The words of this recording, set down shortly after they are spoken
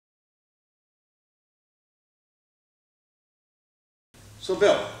So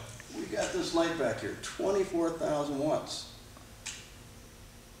Bill, we got this light back here, 24,000 watts.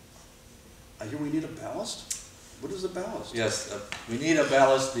 I hear we need a ballast? What is the ballast? Yes, we need a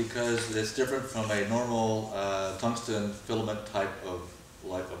ballast because it's different from a normal tungsten filament type of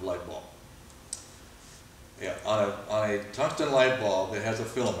light bulb. Yeah, on a tungsten light bulb, it has a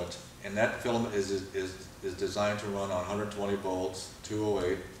filament, and that filament is designed to run on 120 volts,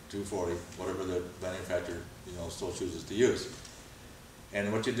 208, 240, whatever the manufacturer still chooses to use.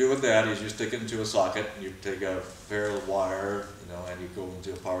 And what you do with that is you stick it into a socket, and you take a pair of wire, and you go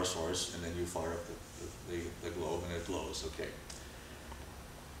into a power source, and then you fire up the globe, and it glows. Okay.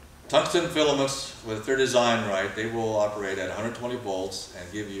 Tungsten filaments, if they're designed right, they will operate at 120 volts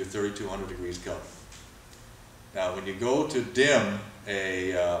and give you 3,200 degrees Kelvin. Now, when you go to dim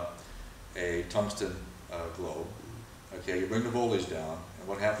a tungsten globe, okay, you bring the voltage down, and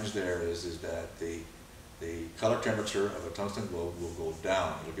what happens there is that the color temperature of a tungsten globe will go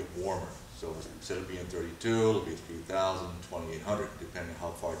down. It'll get warmer. So instead of being 32, it'll be 3,000, 2,800, depending on how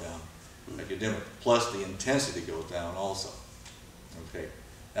far down that you dim it. Plus, the intensity goes down also. Okay.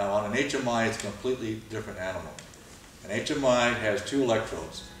 Now, on an HMI, it's a completely different animal. An HMI has 2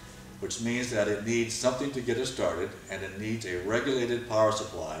 electrodes, which means that it needs something to get it started, and it needs a regulated power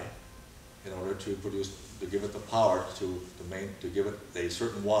supply in order to give it the power to give it a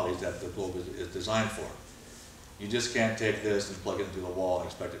certain wattage that the globe is designed for. You just can't take this and plug it into the wall and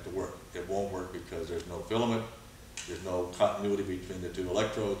expect it to work. It won't work because there's no filament, there's no continuity between the 2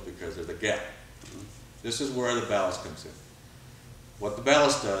 electrodes because there's a gap. This is where the ballast comes in. What the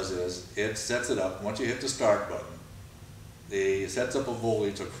ballast does is it sets it up. Once you hit the start button, it sets up a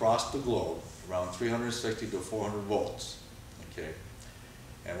voltage across the globe around 360 to 400 volts. Okay.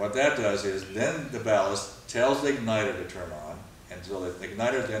 And what that does is then the ballast tells the igniter to turn on, and so the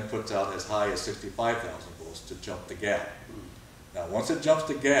igniter then puts out as high as 65,000 volts to jump the gap. Now, once it jumps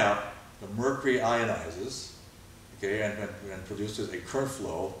the gap, the mercury ionizes, okay, and produces a current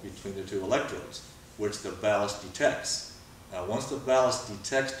flow between the 2 electrodes, which the ballast detects. Now, once the ballast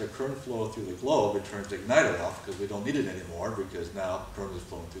detects the current flow through the globe, it turns the igniter off because we don't need it anymore because now current is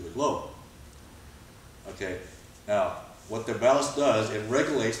flowing through the globe. Okay, now what the ballast does, it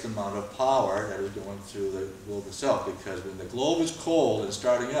regulates the amount of power that is going through the globe itself, because when the globe is cold and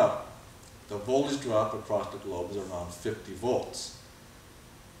starting up, the voltage drop across the globe is around 50 volts.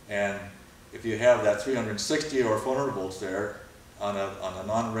 And if you have that 360 or 400 volts there, on a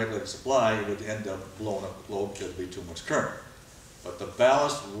non-regulated supply, it would end up blowing up the globe because there would be too much current. But the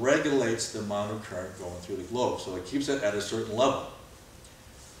ballast regulates the amount of current going through the globe, so it keeps it at a certain level.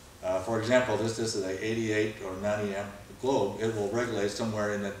 For example, this is an 88 or 90 amp globe. It will regulate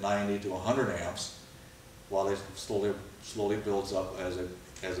somewhere in the 90 to 100 amps while it slowly builds up. As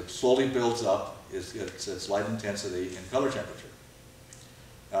it slowly builds up, its light intensity and color temperature.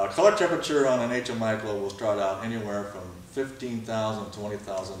 Now, color temperature on an HMI globe will start out anywhere from 15,000 to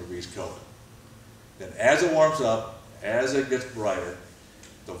 20,000 degrees Kelvin. Then as it warms up, as it gets brighter,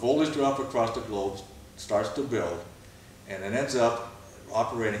 the voltage drop across the globe starts to build, and it ends up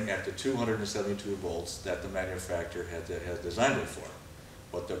operating at the 272 volts that the manufacturer has designed it for.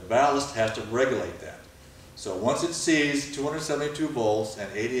 But the ballast has to regulate that. So once it sees 272 volts and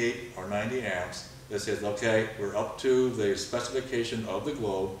 88 or 90 amps, it says, okay, we're up to the specification of the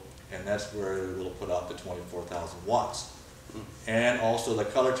globe, and that's where it will put out the 24,000 watts. And also the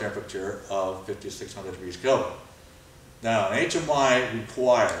color temperature of 5,600 degrees Kelvin. Now, an HMI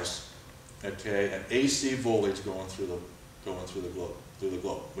requires, okay, an AC voltage going through the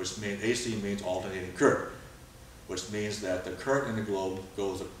globe, which means AC means alternating current, which means that the current in the globe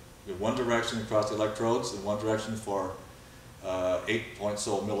goes in one direction across the electrodes, in one direction for 8 point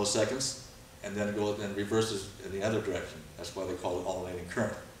so milliseconds, and then it goes and reverses in the other direction. That's why they call it alternating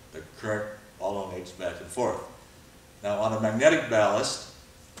current. The current alternates back and forth. Now, on a magnetic ballast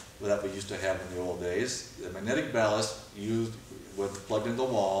that we used to have in the old days, the magnetic ballast was plugged into the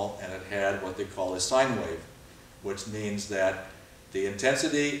wall, and it had what they call a sine wave, which means that the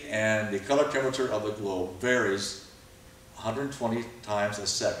intensity and the color temperature of the globe varies 120 times a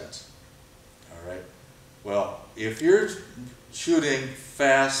second. All right. Well, if you're shooting a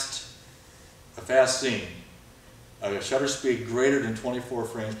fast scene, a shutter speed greater than 24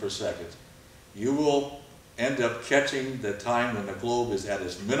 frames per second, you will end up catching the time when the globe is at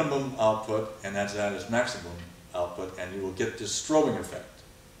its minimum output and that's at its maximum output, and you will get this strobing effect.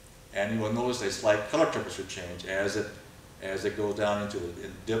 And you will notice a slight color temperature change as it goes down into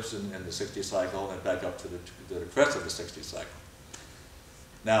it dips in the 60 cycle and back up to the crest of the 60 cycle.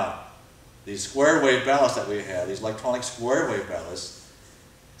 Now, these square wave ballasts that we have, these electronic square wave ballasts,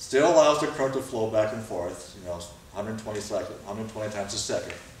 Still allows the current to flow back and forth, 120 times a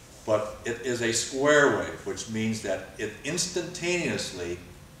second. But it is a square wave, which means that it instantaneously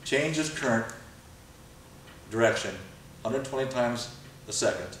changes current direction 120 times a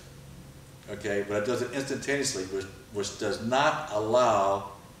second. Okay, but it does it instantaneously, which does not allow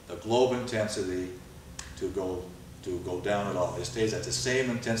the globe intensity to go down at all. It stays at the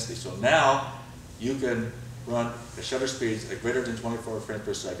same intensity. So now you can run the shutter speeds at greater than 24 frames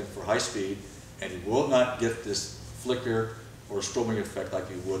per second for high speed, and you will not get this flicker or strobing effect like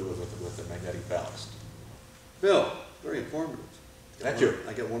you would with the magnetic ballast. Bill, very informative. Thank you.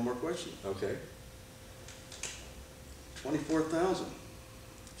 I got one more question. Okay. 24,000.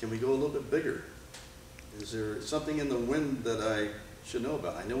 Can we go a little bit bigger? Is there something in the wind that I should know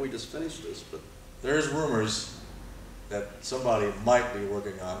about? I know we just finished this, but There's rumors that somebody might be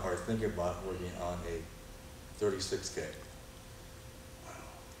working on or thinking about working on a 36K. wow.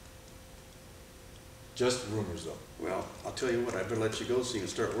 Just rumors though. Well, I'll tell you what, I better let you go so you can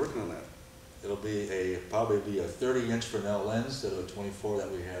start working on that. It'll be probably be a 30-inch Fresnel lens instead of a 24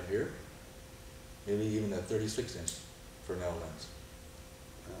 that we have here. Maybe even a 36-inch Fresnel lens.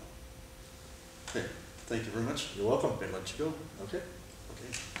 Wow. Hey, thank you very much. You're welcome. Better let you go. Okay.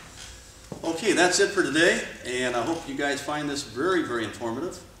 Okay, that's it for today, and I hope you guys find this very, very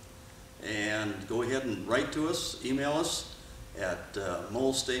informative. And go ahead and write to us, email us at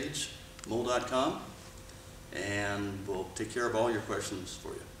mole.com, and we'll take care of all your questions for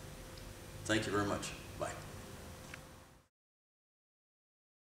you. Thank you very much. Bye.